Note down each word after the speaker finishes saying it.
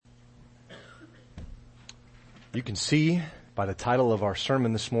You can see by the title of our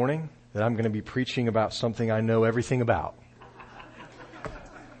sermon this morning that I'm going to be preaching about something I know everything about.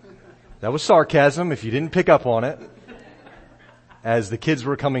 That was sarcasm if you didn't pick up on it. As the kids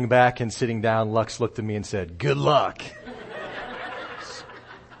were coming back and sitting down, Lux looked at me and said, "Good luck."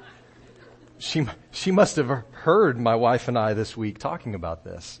 She must have heard my wife and I this week talking about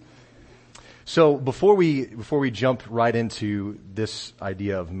this. So before we jump right into this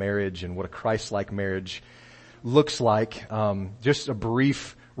idea of marriage and what a Christ-like marriage looks like, just a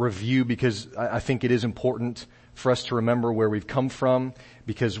brief review, because I think it is important for us to remember where we've come from,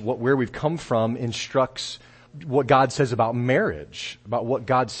 because where we've come from instructs what God says about marriage, about what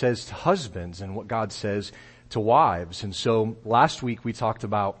God says to husbands and what God says to wives. And so last week we talked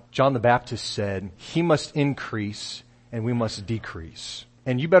about John the Baptist said, "He must increase and we must decrease."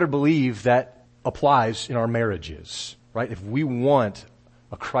 And you better believe that applies in our marriages, right? If we want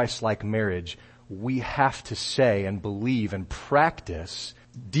a Christ-like marriage, we have to say and believe and practice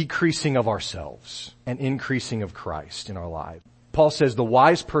decreasing of ourselves and increasing of Christ in our lives. Paul says the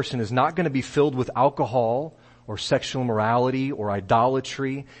wise person is not going to be filled with alcohol or sexual immorality or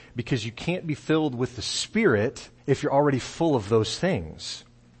idolatry, because you can't be filled with the Spirit if you're already full of those things.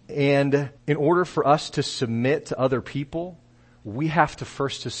 And in order for us to submit to other people, we have to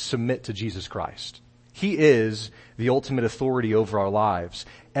first to submit to Jesus Christ. He is the ultimate authority over our lives.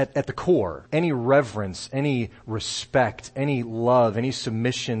 At the core, any reverence, any respect, any love, any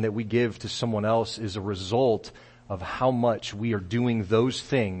submission that we give to someone else is a result of how much we are doing those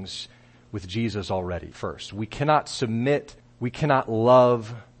things with Jesus already first. We cannot submit, we cannot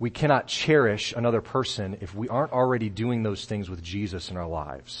love, we cannot cherish another person if we aren't already doing those things with Jesus in our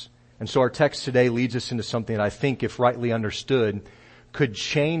lives. And so our text today leads us into something that I think, if rightly understood, could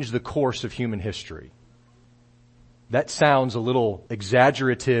change the course of human history. That sounds a little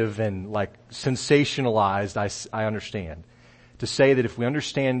exaggerative and like sensationalized, I understand. To say that if we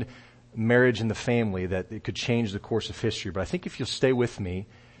understand marriage and the family, that it could change the course of history. But I think if you'll stay with me,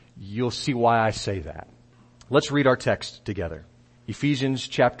 you'll see why I say that. Let's read our text together. Ephesians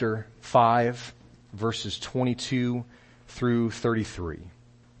chapter 5, verses 22 through 33.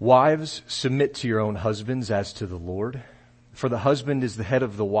 Wives, submit to your own husbands as to the Lord. For the husband is the head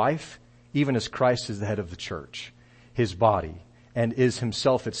of the wife, even as Christ is the head of the church, his body, and is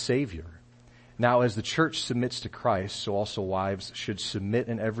himself its Savior. Now as the church submits to Christ, so also wives should submit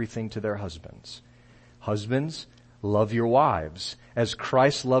in everything to their husbands. Husbands, love your wives, as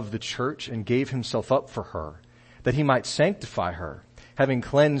Christ loved the church and gave himself up for her, that he might sanctify her, having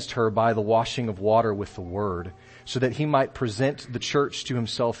cleansed her by the washing of water with the word, so that he might present the church to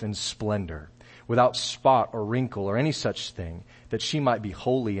himself in splendor, without spot or wrinkle or any such thing, that she might be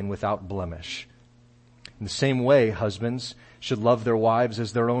holy and without blemish. In the same way, husbands should love their wives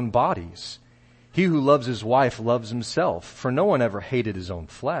as their own bodies. He who loves his wife loves himself, for no one ever hated his own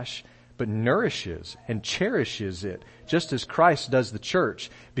flesh, but nourishes and cherishes it, just as Christ does the church,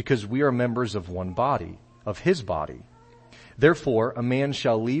 because we are members of one body, of his body. Therefore, a man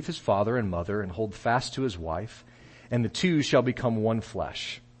shall leave his father and mother and hold fast to his wife, and the two shall become one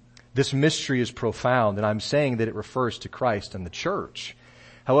flesh. This mystery is profound, and I'm saying that it refers to Christ and the church.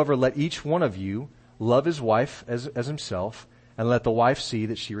 However, let each one of you love his wife as himself, and let the wife see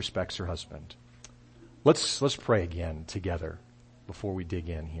that she respects her husband. Let's pray again together before we dig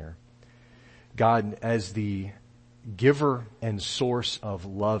in here. God, as the giver and source of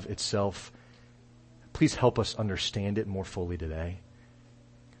love itself, please help us understand it more fully today.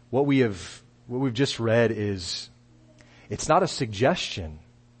 What we've just read is, it's not a suggestion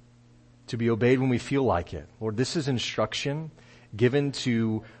to be obeyed when we feel like it. Lord, this is instruction given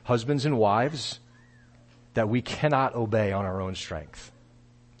to husbands and wives that we cannot obey on our own strength.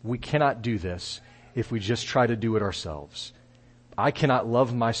 We cannot do this if we just try to do it ourselves. I cannot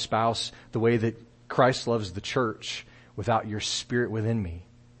love my spouse the way that Christ loves the church without your Spirit within me.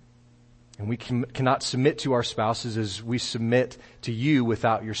 And we cannot submit to our spouses as we submit to you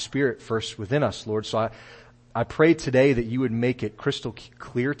without your Spirit first within us, Lord. So I pray today that you would make it crystal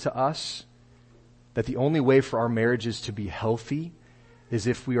clear to us that the only way for our marriages to be healthy is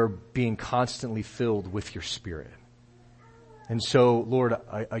if we are being constantly filled with your Spirit. And so, Lord,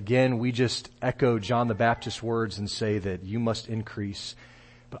 again, we just echo John the Baptist's words and say that you must increase,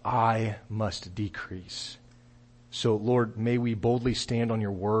 but I must decrease. So, Lord, may we boldly stand on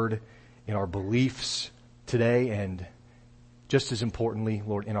your word in our beliefs today, and just as importantly,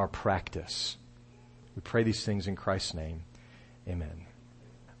 Lord, in our practice. We pray these things in Christ's name. Amen.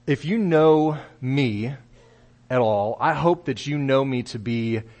 If you know me at all, I hope that you know me to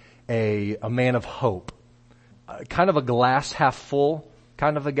be a man of hope, kind of a glass half full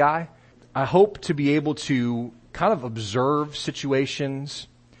kind of a guy. I hope to be able to kind of observe situations,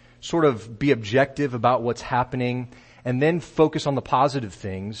 sort of be objective about what's happening, and then focus on the positive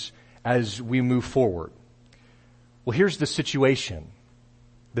things as we move forward. Well, here's the situation.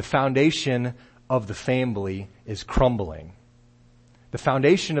 The foundation of the family is crumbling. The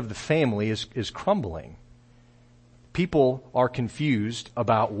foundation of the family is crumbling. People are confused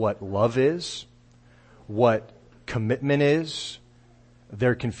about what love is, what commitment is.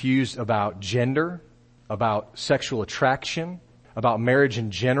 They're confused about gender, about sexual attraction, about marriage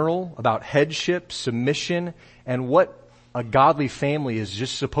in general, about headship, submission, and what a godly family is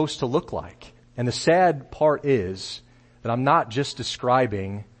just supposed to look like. And the sad part is that I'm not just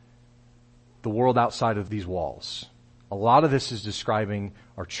describing the world outside of these walls. A lot of this is describing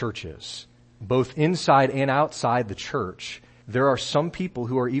our churches. Both inside and outside the church, there are some people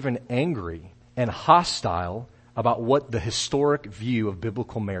who are even angry and hostile about what the historic view of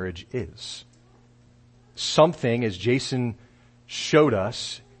biblical marriage is. Something, as Jason showed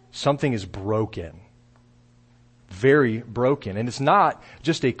us, something is broken. Very broken. And it's not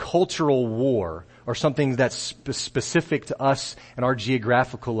just a cultural war or something that's specific to us and our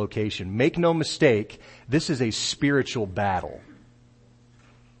geographical location. Make no mistake, this is a spiritual battle.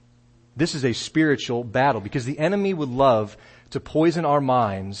 This is a spiritual battle because the enemy would love to poison our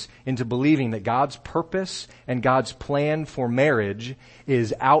minds into believing that God's purpose and God's plan for marriage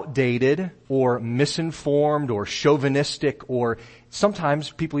is outdated or misinformed or chauvinistic, or sometimes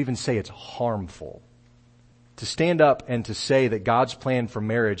people even say it's harmful. To stand up and to say that God's plan for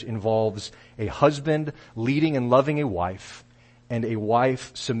marriage involves a husband leading and loving a wife and a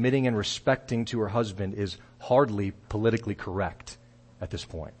wife submitting and respecting to her husband is hardly politically correct at this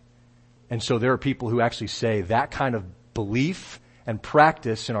point. And so there are people who actually say that kind of belief and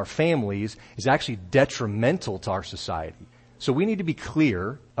practice in our families is actually detrimental to our society. So we need to be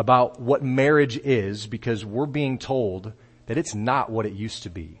clear about what marriage is, because we're being told that it's not what it used to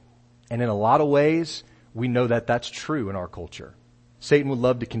be. And in a lot of ways, we know that that's true in our culture. Satan would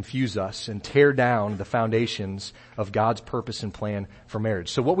love to confuse us and tear down the foundations of God's purpose and plan for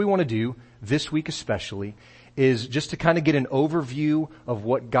marriage. So what we want to do this week especially is just to kind of get an overview of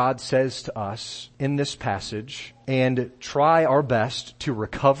what God says to us in this passage and try our best to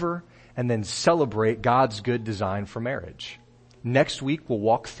recover and then celebrate God's good design for marriage. Next week, we'll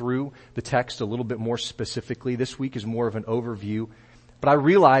walk through the text a little bit more specifically. This week is more of an overview. But I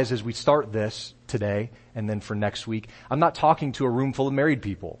realize as we start this today and then for next week, I'm not talking to a room full of married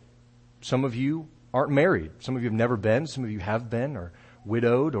people. Some of you aren't married. Some of you have never been. Some of you have been or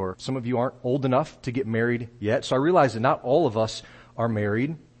widowed, or some of you aren't old enough to get married yet. So I realize that not all of us are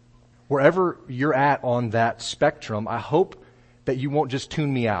married. Wherever you're at on that spectrum, I hope that you won't just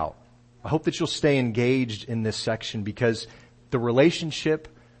tune me out. I hope that you'll stay engaged in this section, because the relationship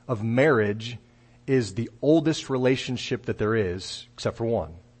of marriage is the oldest relationship that there is, except for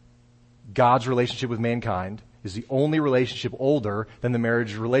one. God's relationship with mankind is the only relationship older than the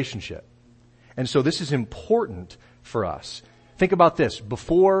marriage relationship. And so this is important for us. Think about this.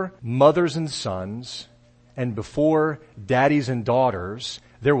 Before mothers and sons and before daddies and daughters,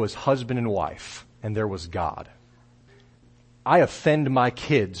 there was husband and wife, and there was God. I offend my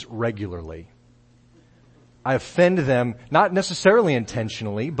kids regularly. I offend them, not necessarily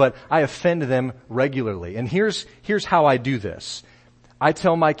intentionally, but I offend them regularly. And here's how I do this. I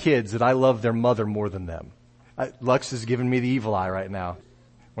tell my kids that I love their mother more than them. Lux is giving me the evil eye right now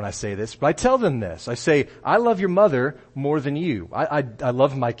when I say this, but I tell them this. I say, I love your mother more than you. I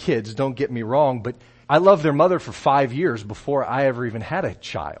love my kids, don't get me wrong, but I loved their mother for 5 years before I ever even had a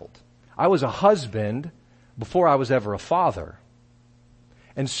child. I was a husband before I was ever a father.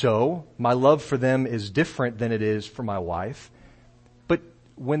 And so my love for them is different than it is for my wife. But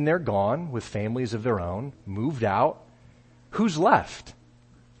when they're gone with families of their own, moved out, who's left?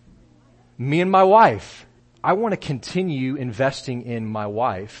 Me and my wife. I want to continue investing in my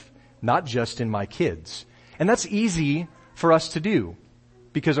wife, not just in my kids. And that's easy for us to do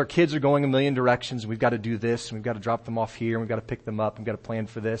because our kids are going a million directions. We've got to do this, and we've got to drop them off here, and we've got to pick them up, and we've got to plan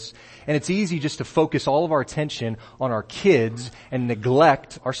for this. And it's easy just to focus all of our attention on our kids and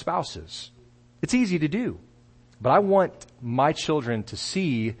neglect our spouses. It's easy to do. But I want my children to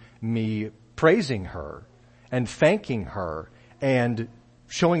see me praising her and thanking her and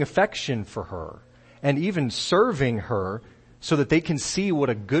showing affection for her and even serving her so that they can see what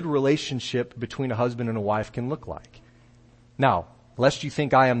a good relationship between a husband and a wife can look like. Now, lest you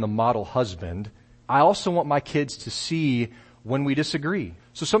think I am the model husband, I also want my kids to see when we disagree.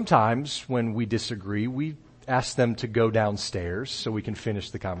 So sometimes when we disagree, we ask them to go downstairs so we can finish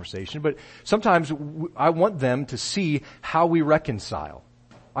the conversation. But sometimes I want them to see how we reconcile.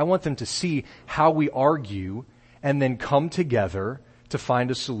 I want them to see how we argue and then come together to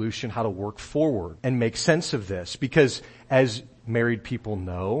find a solution how to work forward and make sense of this. Because as married people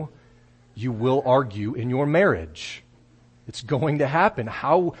know, you will argue in your marriage. It's going to happen.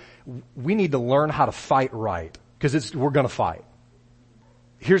 We need to learn how to fight right, because we're going to fight.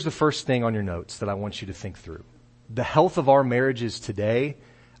 Here's the first thing on your notes that I want you to think through. The health of our marriages today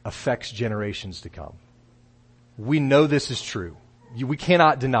affects generations to come. We know this is true. We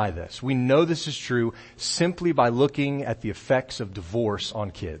cannot deny this. We know this is true simply by looking at the effects of divorce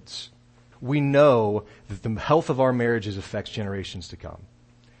on kids. We know that the health of our marriages affects generations to come.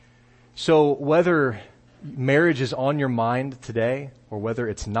 So whether marriage is on your mind today or whether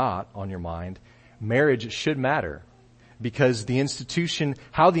it's not on your mind, marriage should matter, because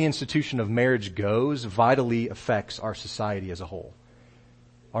how the institution of marriage goes vitally affects our society as a whole.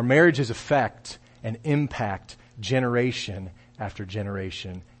 Our marriages affect and impact generation after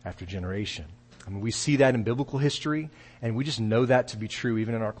generation after generation. I mean, we see that in biblical history, and we just know that to be true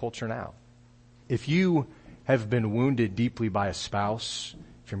even in our culture now. If you have been wounded deeply by a spouse,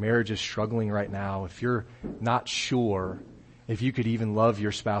 if your marriage is struggling right now, if you're not sure if you could even love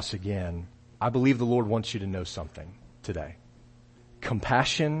your spouse again, I believe the Lord wants you to know something today.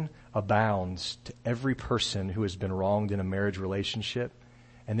 Compassion abounds to every person who has been wronged in a marriage relationship,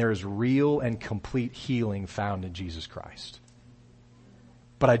 and there is real and complete healing found in Jesus Christ.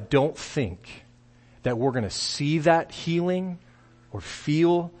 But I don't think that we're going to see that healing or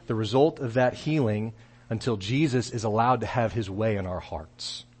feel the result of that healing until Jesus is allowed to have his way in our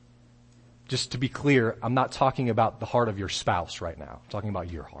hearts. Just to be clear, I'm not talking about the heart of your spouse right now. I'm talking about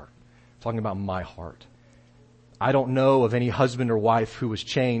your heart. I'm talking about my heart. I don't know of any husband or wife who was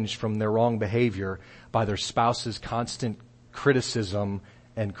changed from their wrong behavior by their spouse's constant criticism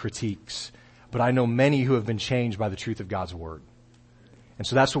and critiques. But I know many who have been changed by the truth of God's word. And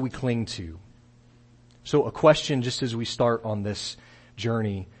so that's what we cling to. So a question just as we start on this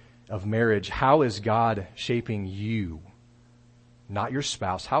journey of marriage: how is God shaping you? Not your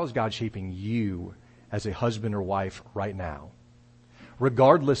spouse. How is God shaping you as a husband or wife right now?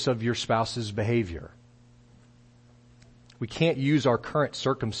 Regardless of your spouse's behavior. We can't use our current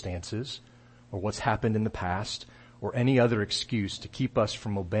circumstances or what's happened in the past or any other excuse to keep us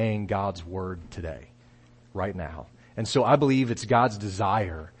from obeying God's word today, right now. And so I believe it's God's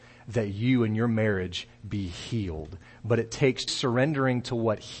desire that you and your marriage be healed. But it takes surrendering to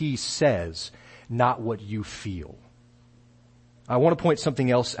what he says, not what you feel. I want to point something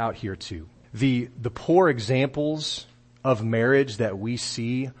else out here too. The poor examples of marriage that we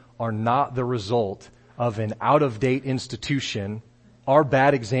see are not the result of an out-of-date institution. Our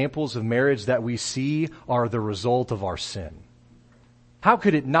bad examples of marriage that we see are the result of our sin. How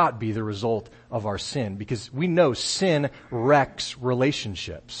could it not be the result of our sin? Because we know sin wrecks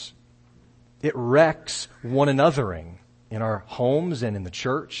relationships. It wrecks one anothering in our homes and in the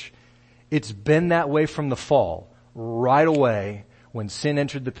church. It's been that way from the fall. Right away, when sin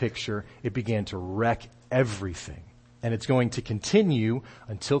entered the picture, it began to wreck everything. And it's going to continue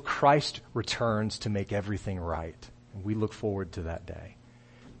until Christ returns to make everything right. And we look forward to that day.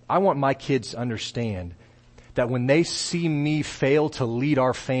 I want my kids to understand that when they see me fail to lead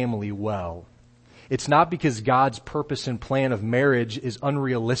our family well, it's not because God's purpose and plan of marriage is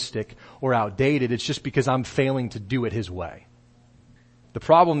unrealistic or outdated. It's just because I'm failing to do it his way. The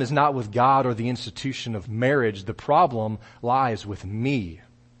problem is not with God or the institution of marriage. The problem lies with me.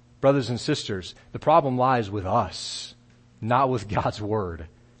 Brothers and sisters, the problem lies with us, not with God's word.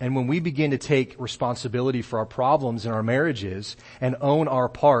 And when we begin to take responsibility for our problems in our marriages and own our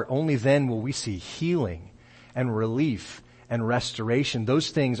part, only then will we see healing and relief and restoration. Those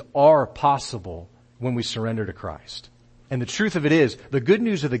things are possible when we surrender to Christ. And the truth of it is, the good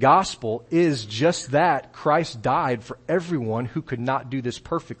news of the gospel is just that. Christ died for everyone who could not do this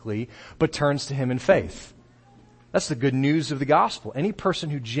perfectly, but turns to him in faith. That's the good news of the gospel. Any person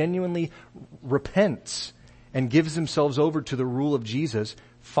who genuinely repents and gives themselves over to the rule of Jesus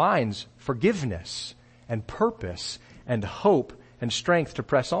finds forgiveness and purpose and hope and strength to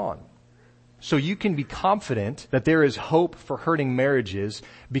press on. So you can be confident that there is hope for hurting marriages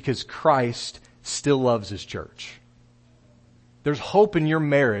because Christ still loves his church. There's hope in your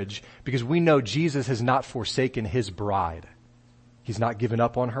marriage because we know Jesus has not forsaken his bride. He's not given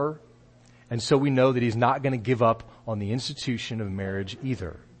up on her. And so we know that he's not going to give up on the institution of marriage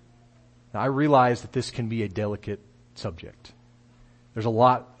either. Now, I realize that this can be a delicate subject. There's a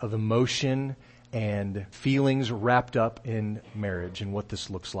lot of emotion and feelings wrapped up in marriage and what this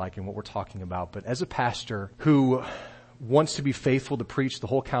looks like and what we're talking about. But as a pastor who wants to be faithful to preach the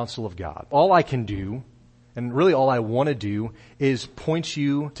whole counsel of God, all I can do, and really all I want to do, is point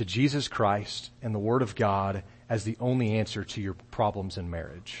you to Jesus Christ and the Word of God as the only answer to your problems in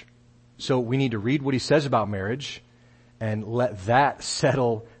marriage. So we need to read what he says about marriage and let that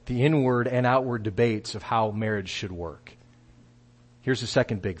settle the inward and outward debates of how marriage should work. Here's the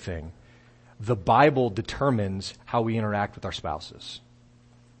second big thing. The Bible determines how we interact with our spouses.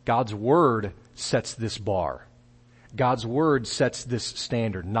 God's Word sets this bar. God's Word sets this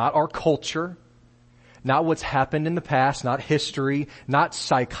standard. Not our culture, not what's happened in the past, not history, not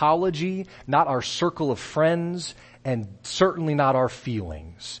psychology, not our circle of friends, and certainly not our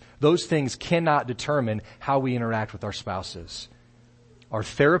feelings. Those things cannot determine how we interact with our spouses. Our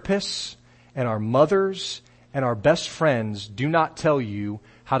therapists and our mothers and our best friends do not tell you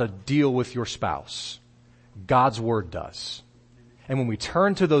how to deal with your spouse. God's Word does. And when we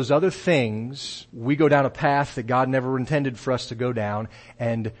turn to those other things, we go down a path that God never intended for us to go down,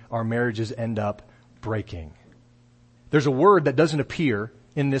 and our marriages end up breaking. There's a word that doesn't appear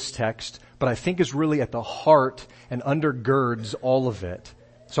in this text, but I think is really at the heart and undergirds all of it.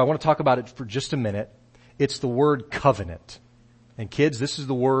 So I want to talk about it for just a minute. It's the word covenant. And kids, this is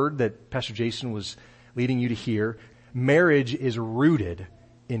the word that Pastor Jason was leading you to hear. Marriage is rooted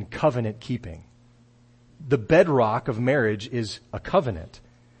in covenant keeping. The bedrock of marriage is a covenant.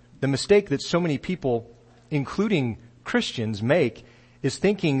 The mistake that so many people, including Christians, make is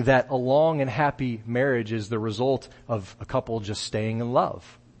thinking that a long and happy marriage is the result of a couple just staying in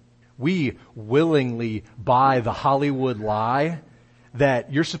love. We willingly buy the Hollywood lie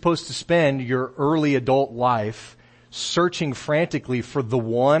that you're supposed to spend your early adult life searching frantically for the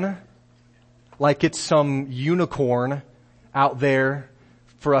one, like it's some unicorn out there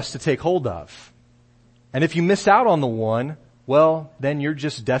for us to take hold of. And if you miss out on the one, well, then you're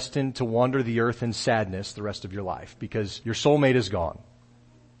just destined to wander the earth in sadness the rest of your life because your soulmate is gone.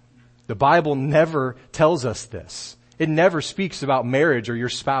 The Bible never tells us this. It never speaks about marriage or your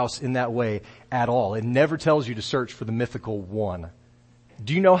spouse in that way at all. It never tells you to search for the mythical one.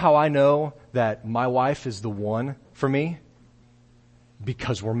 Do you know how I know that my wife is the one for me?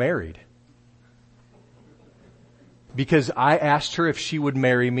 Because we're married. Because I asked her if she would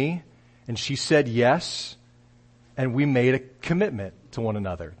marry me, and she said yes, and we made a commitment to one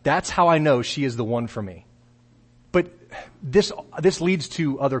another. That's how I know she is the one for me. But this leads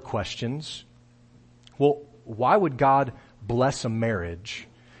to other questions. Well, why would God bless a marriage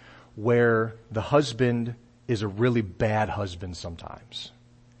where the husband is a really bad husband sometimes?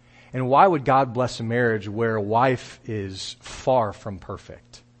 And why would God bless a marriage where a wife is far from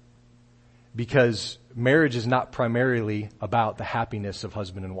perfect? Because marriage is not primarily about the happiness of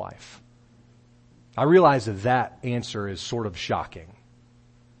husband and wife. I realize that answer is sort of shocking.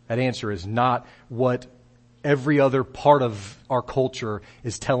 That answer is not what every other part of our culture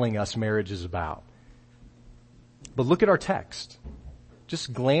is telling us marriage is about. But look at our text.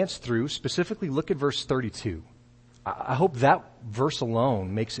 Just glance through, specifically look at verse 32. I hope that verse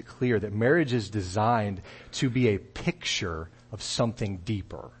alone makes it clear that marriage is designed to be a picture of something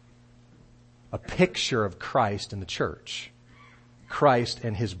deeper. A picture of Christ and the church. Christ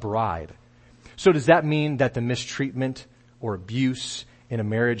and His bride. So does that mean that the mistreatment or abuse in a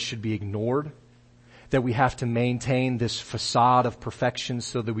marriage should be ignored? That we have to maintain this facade of perfection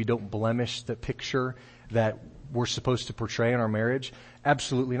so that we don't blemish the picture that we're supposed to portray in our marriage?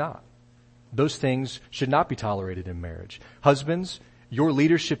 Absolutely not. Those things should not be tolerated in marriage. Husbands, your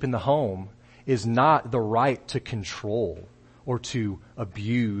leadership in the home is not the right to control or to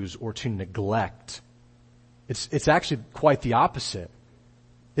abuse or to neglect. It's actually quite the opposite.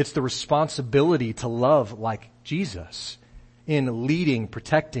 It's the responsibility to love like Jesus in leading,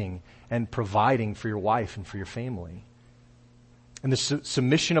 protecting, and providing for your wife and for your family. And the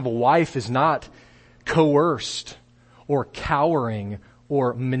submission of a wife is not coerced or cowering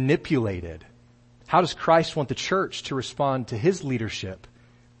or manipulated. How does Christ want the church to respond to His leadership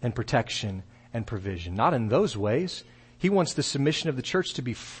and protection and provision? Not in those ways. He wants the submission of the church to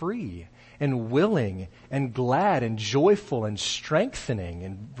be free and willing and glad and joyful and strengthening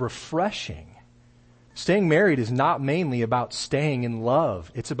and refreshing. Staying married is not mainly about staying in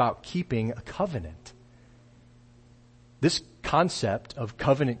love. It's about keeping a covenant. This concept of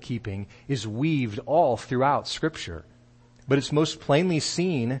covenant keeping is weaved all throughout Scripture. But it's most plainly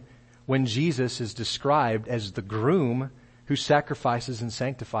seen when Jesus is described as the groom who sacrifices and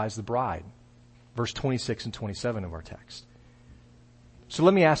sanctifies the bride. Verse 26 and 27 of our text. So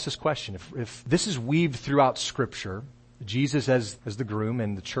let me ask this question. If this is weaved throughout Scripture, Jesus as the groom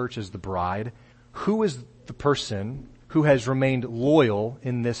and the church as the bride, who is the person who has remained loyal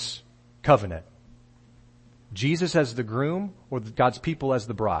in this covenant? Jesus as the groom or God's people as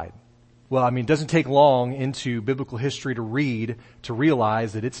the bride? Well, it doesn't take long into biblical history to read to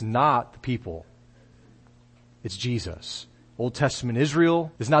realize that it's not the people. It's Jesus. Old Testament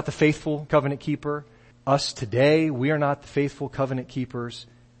Israel is not the faithful covenant keeper. Us today, we are not the faithful covenant keepers.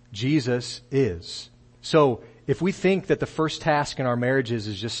 Jesus is. So if we think that the first task in our marriages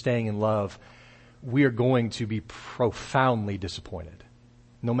is just staying in love, we are going to be profoundly disappointed.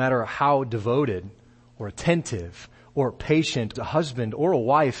 No matter how devoted or attentive or patient a husband or a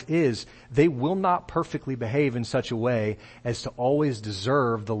wife is, they will not perfectly behave in such a way as to always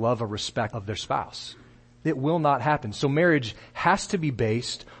deserve the love or respect of their spouse. It will not happen. So marriage has to be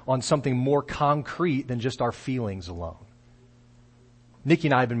based on something more concrete than just our feelings alone. Nikki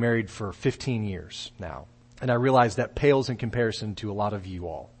and I have been married for 15 years now, and I realize that pales in comparison to a lot of you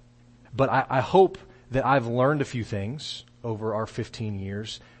all. But I hope that I've learned a few things over our 15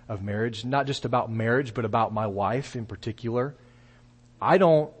 years of marriage, not just about marriage, but about my wife in particular. I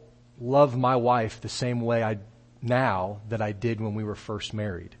don't love my wife the same way now that I did when we were first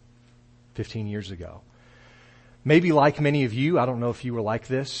married 15 years ago. Maybe like many of you, I don't know if you were like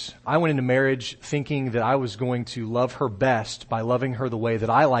this, I went into marriage thinking that I was going to love her best by loving her the way that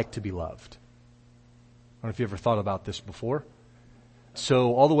I like to be loved. I don't know if you ever thought about this before.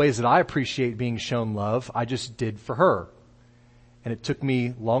 So all the ways that I appreciate being shown love, I just did for her. And it took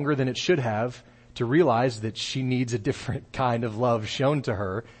me longer than it should have to realize that she needs a different kind of love shown to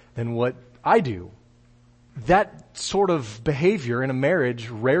her than what I do. That sort of behavior in a marriage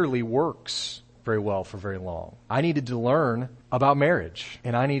rarely works very well for very long. I needed to learn about marriage,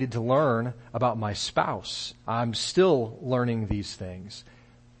 and I needed to learn about my spouse. I'm still learning these things.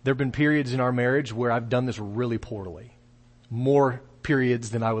 There have been periods in our marriage where I've done this really poorly. More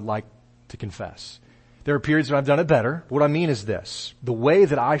periods than I would like to confess. There are periods when I've done it better. What I mean is this: the way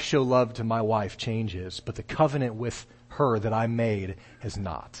that I show love to my wife changes, but the covenant with her that I made has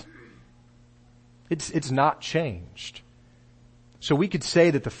not. It's not changed. So we could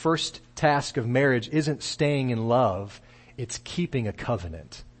say that the first task of marriage isn't staying in love, it's keeping a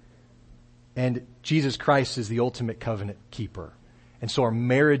covenant. And Jesus Christ is the ultimate covenant keeper. And so our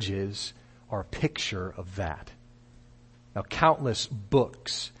marriages are a picture of that. Now, countless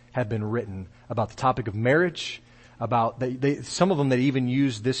books have been written about the topic of marriage, about some of them that even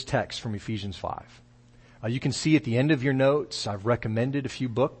use this text from Ephesians 5. You can see at the end of your notes, I've recommended a few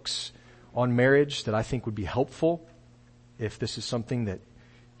books on marriage that I think would be helpful if this is something that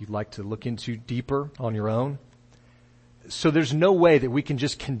you'd like to look into deeper on your own. So there's no way that we can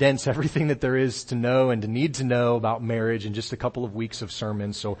just condense everything that there is to know and to need to know about marriage in just a couple of weeks of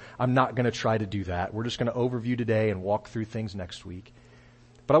sermons. So I'm not going to try to do that. We're just going to overview today and walk through things next week.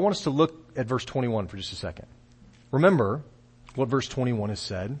 But I want us to look at verse 21 for just a second. Remember what verse 21 has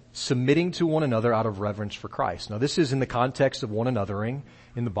said: submitting to one another out of reverence for Christ. Now this is in the context of one anothering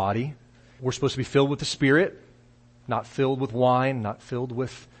in the body. We're supposed to be filled with the Spirit, not filled with wine, not filled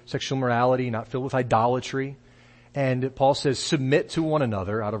with sexual morality, not filled with idolatry. And Paul says, submit to one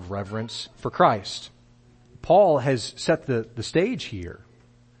another out of reverence for Christ. Paul has set the stage here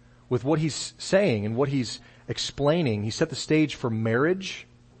with what he's saying and what he's explaining. He set the stage for marriage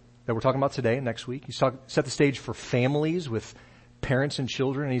that we're talking about today and next week. He's set the stage for families with parents and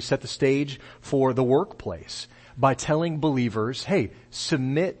children, and he set the stage for the workplace by telling believers, hey,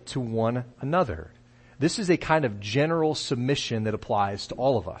 submit to one another. This is a kind of general submission that applies to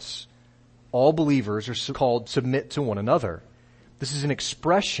all of us. All believers are called submit to one another. This is an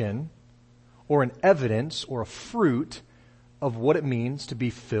expression or an evidence or a fruit of what it means to be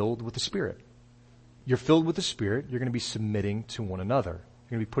filled with the Spirit. You're filled with the Spirit, you're going to be submitting to one another.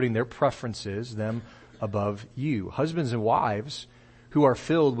 You're going to be putting their preferences, them above you. Husbands and wives who are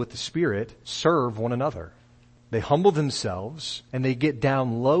filled with the Spirit serve one another. They humble themselves and they get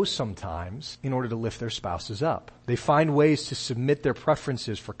down low sometimes in order to lift their spouses up. They find ways to submit their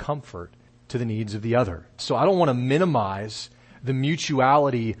preferences for comfort to the needs of the other. So I don't want to minimize the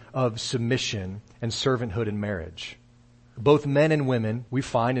mutuality of submission and servanthood in marriage. Both men and women, we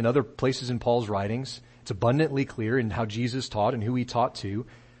find in other places in Paul's writings, it's abundantly clear in how Jesus taught and who he taught to,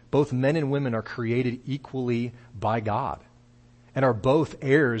 both men and women are created equally by God and are both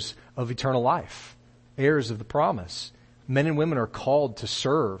heirs of eternal life, heirs of the promise. Men and women are called to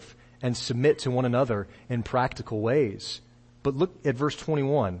serve and submit to one another in practical ways. But look at verse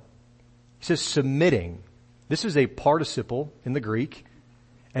 21. He says submitting. This is a participle in the Greek,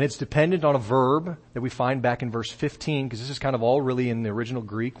 and it's dependent on a verb that we find back in verse 15, because this is kind of all really in the original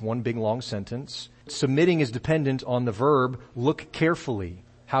Greek, one big long sentence. Submitting is dependent on the verb, look carefully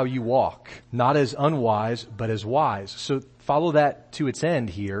how you walk, not as unwise, but as wise. So follow that to its end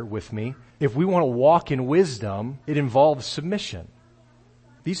here with me. If we want to walk in wisdom, it involves submission.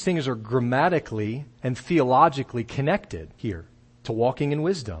 These things are grammatically and theologically connected here. to walking in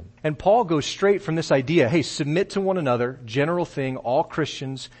wisdom. And Paul goes straight from this idea, hey, submit to one another, general thing, all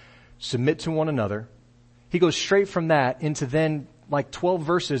Christians submit to one another. He goes straight from that into then like 12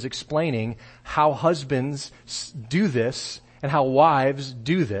 verses explaining how husbands do this and how wives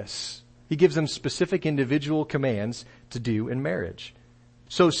do this. He gives them specific individual commands to do in marriage.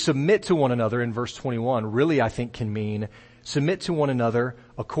 So submit to one another in verse 21 really I think can mean submit to one another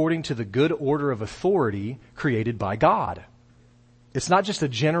according to the good order of authority created by God. It's not just a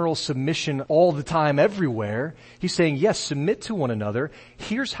general submission all the time everywhere. He's saying, yes, submit to one another.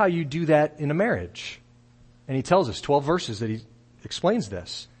 Here's how you do that in a marriage. And he tells us 12 verses that he explains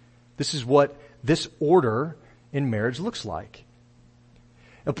this. This is what this order in marriage looks like.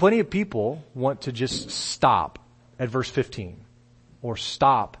 Now, plenty of people want to just stop at verse 15 or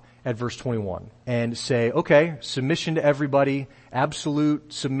stop at verse 21 and say, okay, submission to everybody,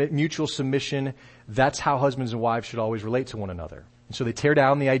 absolute mutual submission. That's how husbands and wives should always relate to one another. And so they tear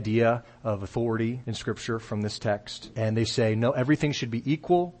down the idea of authority in Scripture from this text. And they say, no, everything should be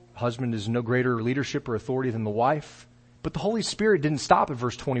equal. Husband is no greater leadership or authority than the wife. But the Holy Spirit didn't stop at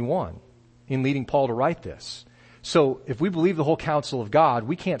verse 21 in leading Paul to write this. So if we believe the whole counsel of God,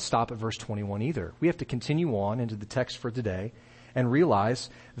 we can't stop at verse 21 either. We have to continue on into the text for today and realize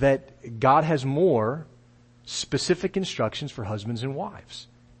that God has more specific instructions for husbands and wives.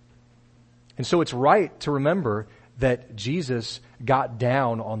 And so it's right to remember that Jesus got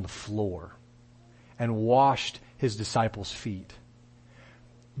down on the floor and washed his disciples' feet.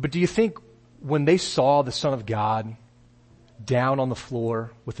 But do you think when they saw the Son of God down on the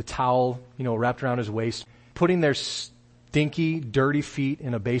floor with a towel, wrapped around his waist, putting their stinky, dirty feet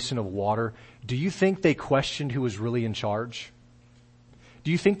in a basin of water, do you think they questioned who was really in charge?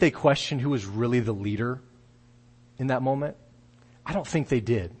 Do you think they questioned who was really the leader in that moment? I don't think they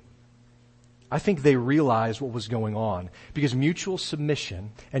did. I think they realized what was going on because mutual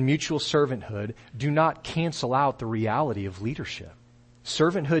submission and mutual servanthood do not cancel out the reality of leadership.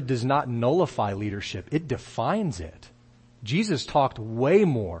 Servanthood does not nullify leadership. It defines it. Jesus talked way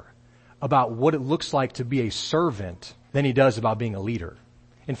more about what it looks like to be a servant than he does about being a leader.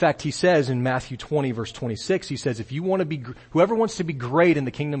 In fact, he says in Matthew 20 verse 26, he says, whoever wants to be great in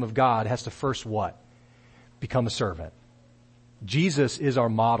the kingdom of God has to first what? Become a servant. Jesus is our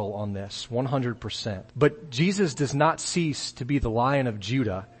model on this, 100%. But Jesus does not cease to be the Lion of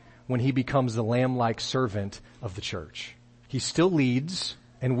Judah when he becomes the lamb-like servant of the church. He still leads,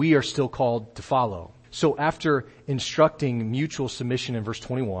 and we are still called to follow. So after instructing mutual submission in verse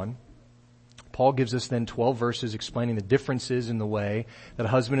 21, Paul gives us then 12 verses explaining the differences in the way that a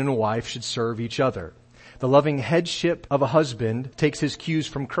husband and a wife should serve each other. The loving headship of a husband takes his cues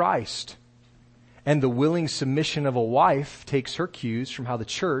from Christ. And the willing submission of a wife takes her cues from how the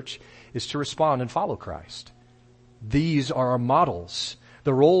church is to respond and follow Christ. These are our models.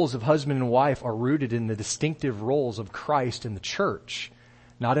 The roles of husband and wife are rooted in the distinctive roles of Christ in the church,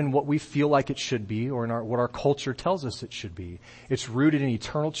 not in what we feel like it should be or in what our culture tells us it should be. It's rooted in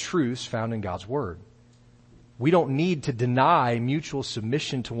eternal truths found in God's Word. We don't need to deny mutual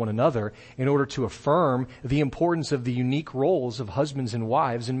submission to one another in order to affirm the importance of the unique roles of husbands and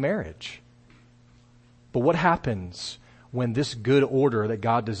wives in marriage. But what happens when this good order that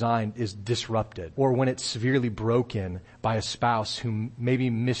God designed is disrupted or when it's severely broken by a spouse who maybe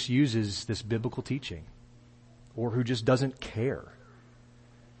misuses this biblical teaching or who just doesn't care?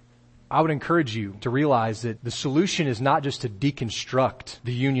 I would encourage you to realize that the solution is not just to deconstruct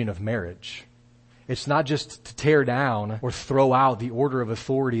the union of marriage. It's not just to tear down or throw out the order of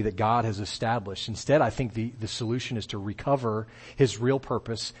authority that God has established. Instead, I think the solution is to recover his real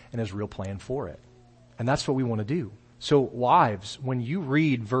purpose and his real plan for it. And that's what we want to do. So wives, when you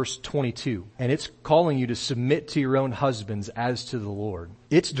read verse 22 and it's calling you to submit to your own husbands as to the Lord,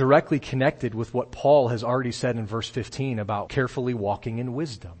 it's directly connected with what Paul has already said in verse 15 about carefully walking in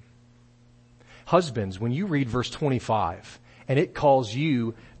wisdom. Husbands, when you read verse 25 and it calls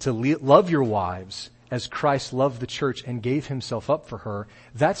you to love your wives as Christ loved the church and gave himself up for her,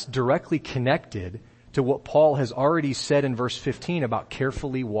 that's directly connected to what Paul has already said in verse 15 about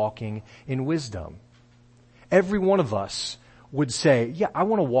carefully walking in wisdom. Every one of us would say, yeah, I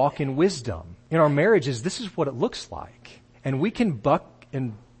want to walk in wisdom. In our marriages, this is what it looks like. And we can buck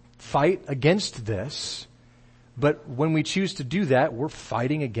and fight against this, but when we choose to do that, we're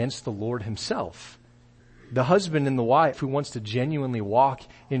fighting against the Lord himself. The husband and the wife who wants to genuinely walk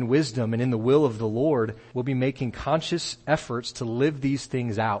in wisdom and in the will of the Lord will be making conscious efforts to live these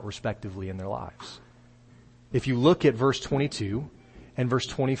things out respectively in their lives. If you look at verse 22 and verse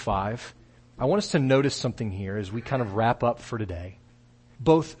 25, I want us to notice something here as we kind of wrap up for today.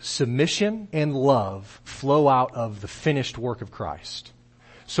 Both submission and love flow out of the finished work of Christ.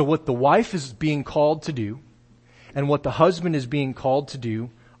 So what the wife is being called to do and what the husband is being called to do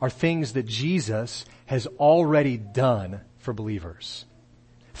are things that Jesus has already done for believers.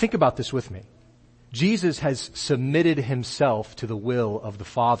 Think about this with me. Jesus has submitted himself to the will of the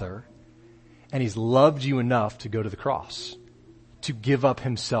Father, and he's loved you enough to go to the cross, to give up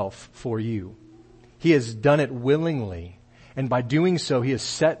himself for you. He has done it willingly, and by doing so, he has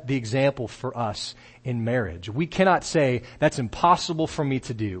set the example for us in marriage. We cannot say, that's impossible for me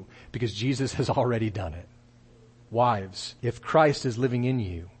to do, because Jesus has already done it. Wives, if Christ is living in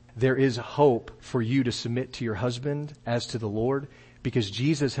you, there is hope for you to submit to your husband as to the Lord, because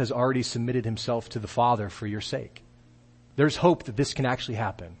Jesus has already submitted himself to the Father for your sake. There's hope that this can actually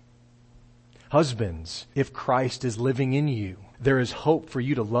happen. Husbands, if Christ is living in you, there is hope for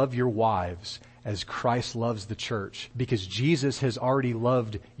you to love your wives as Christ loves the church, because Jesus has already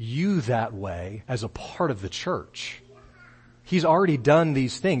loved you that way as a part of the church. He's already done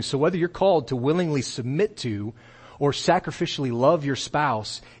these things. So whether you're called to willingly submit to or sacrificially love your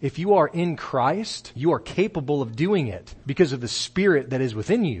spouse, if you are in Christ, you are capable of doing it because of the Spirit that is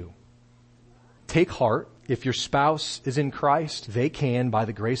within you. Take heart. If your spouse is in Christ, they can, by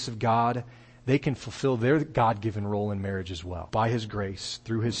the grace of God, they can fulfill their God-given role in marriage as well, by His grace,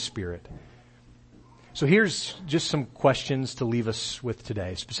 through His Spirit. So here's just some questions to leave us with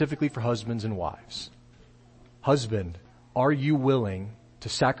today, specifically for husbands and wives. Husband, are you willing to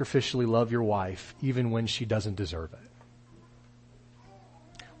sacrificially love your wife even when she doesn't deserve it?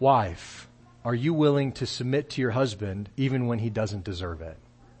 Wife, are you willing to submit to your husband even when he doesn't deserve it?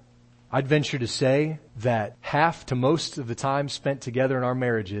 I'd venture to say that half to most of the time spent together in our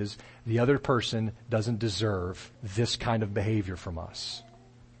marriages, the other person doesn't deserve this kind of behavior from us.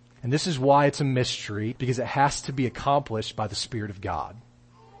 And this is why it's a mystery, because it has to be accomplished by the Spirit of God.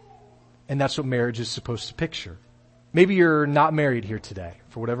 And that's what marriage is supposed to picture. Maybe you're not married here today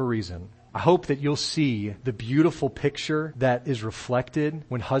for whatever reason. I hope that you'll see the beautiful picture that is reflected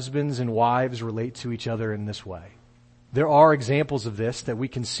when husbands and wives relate to each other in this way. There are examples of this that we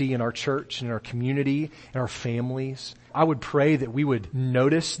can see in our church, in our community, in our families. I would pray that we would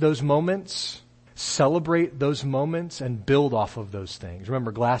notice those moments, celebrate those moments, and build off of those things.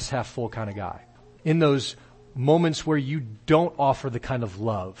 Remember, glass half full kind of guy. In those moments where you don't offer the kind of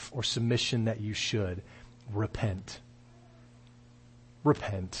love or submission that you should, repent.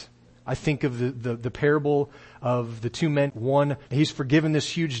 Repent. I think of the parable of the two men. One, he's forgiven this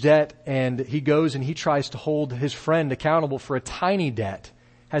huge debt, and he goes and he tries to hold his friend accountable for a tiny debt,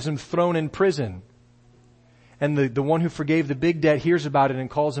 has him thrown in prison. And the one who forgave the big debt hears about it and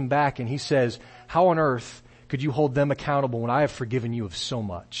calls him back, and he says, how on earth could you hold them accountable when I have forgiven you of so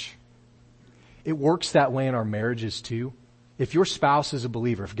much? It works that way in our marriages too. If your spouse is a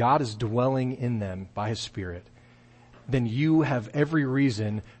believer, if God is dwelling in them by His Spirit, then you have every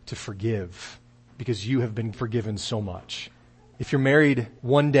reason to forgive because you have been forgiven so much. If you're married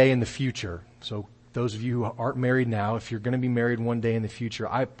one day in the future, so those of you who aren't married now, if you're going to be married one day in the future,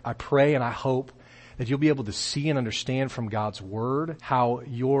 I pray and I hope that you'll be able to see and understand from God's Word how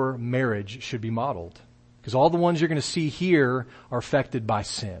your marriage should be modeled. Because all the ones you're going to see here are affected by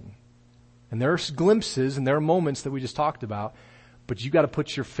sin. And there are glimpses and there are moments that we just talked about, but you got to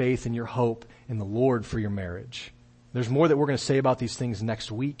put your faith and your hope in the Lord for your marriage. There's more that we're going to say about these things next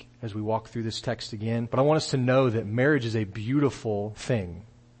week as we walk through this text again, but I want us to know that marriage is a beautiful thing.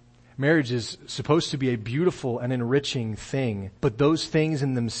 Marriage is supposed to be a beautiful and enriching thing, but those things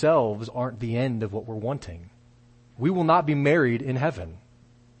in themselves aren't the end of what we're wanting. We will not be married in heaven.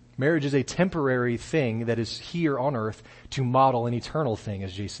 Marriage is a temporary thing that is here on earth to model an eternal thing,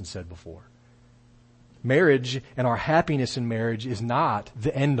 as Jason said before. Marriage and our happiness in marriage is not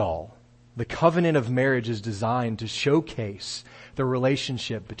the end all. The covenant of marriage is designed to showcase the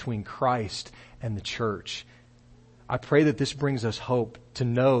relationship between Christ and the church. I pray that this brings us hope to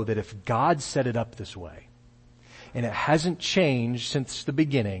know that if God set it up this way, and it hasn't changed since the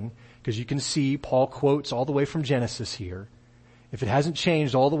beginning, because you can see Paul quotes all the way from Genesis here, if it hasn't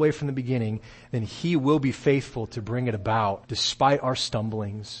changed all the way from the beginning, then He will be faithful to bring it about despite our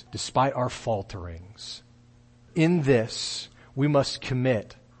stumblings, despite our falterings. In this, we must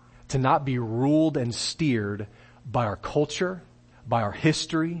commit to not be ruled and steered by our culture, by our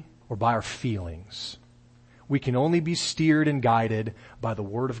history, or by our feelings. We can only be steered and guided by the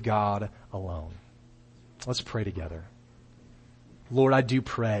Word of God alone. Let's pray together. Lord, I do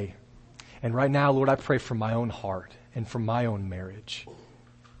pray. And right now, Lord, I pray for my own heart and for my own marriage,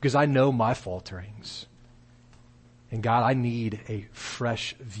 because I know my falterings. And God, I need a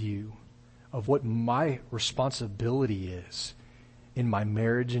fresh view of what my responsibility is in my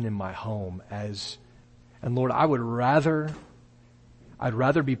marriage and in my home and Lord, I'd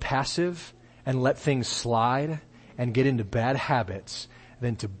rather be passive and let things slide and get into bad habits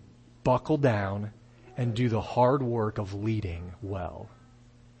than to buckle down and do the hard work of leading well.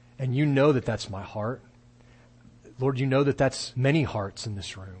 And you know that that's my heart. Lord, you know that that's many hearts in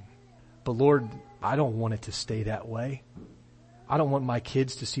this room. But Lord, I don't want it to stay that way. I don't want my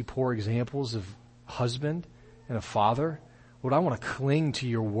kids to see poor examples of a husband and a father. Lord, I want to cling to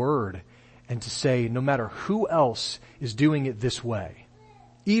your word and to say, no matter who else is doing it this way,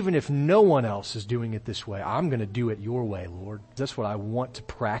 even if no one else is doing it this way, I'm going to do it your way, Lord. That's what I want to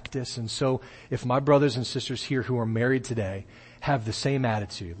practice. And so if my brothers and sisters here who are married today have the same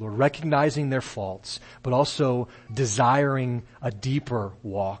attitude, Lord, recognizing their faults, but also desiring a deeper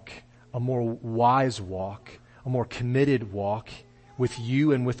walk, a more wise walk, a more committed walk with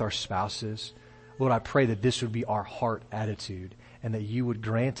you and with our spouses, Lord, I pray that this would be our heart attitude and that you would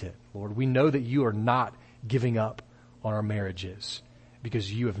grant it, Lord. We know that you are not giving up on our marriages,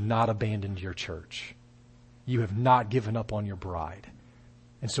 because you have not abandoned your church. You have not given up on your bride.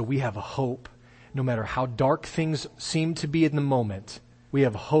 And so we have a hope, no matter how dark things seem to be in the moment, we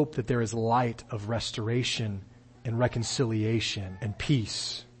have hope that there is light of restoration and reconciliation and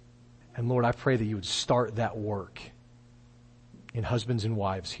peace. And Lord, I pray that you would start that work in husbands and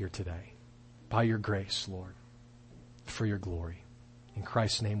wives here today. By your grace, Lord, for your glory. In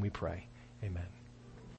Christ's name we pray. Amen.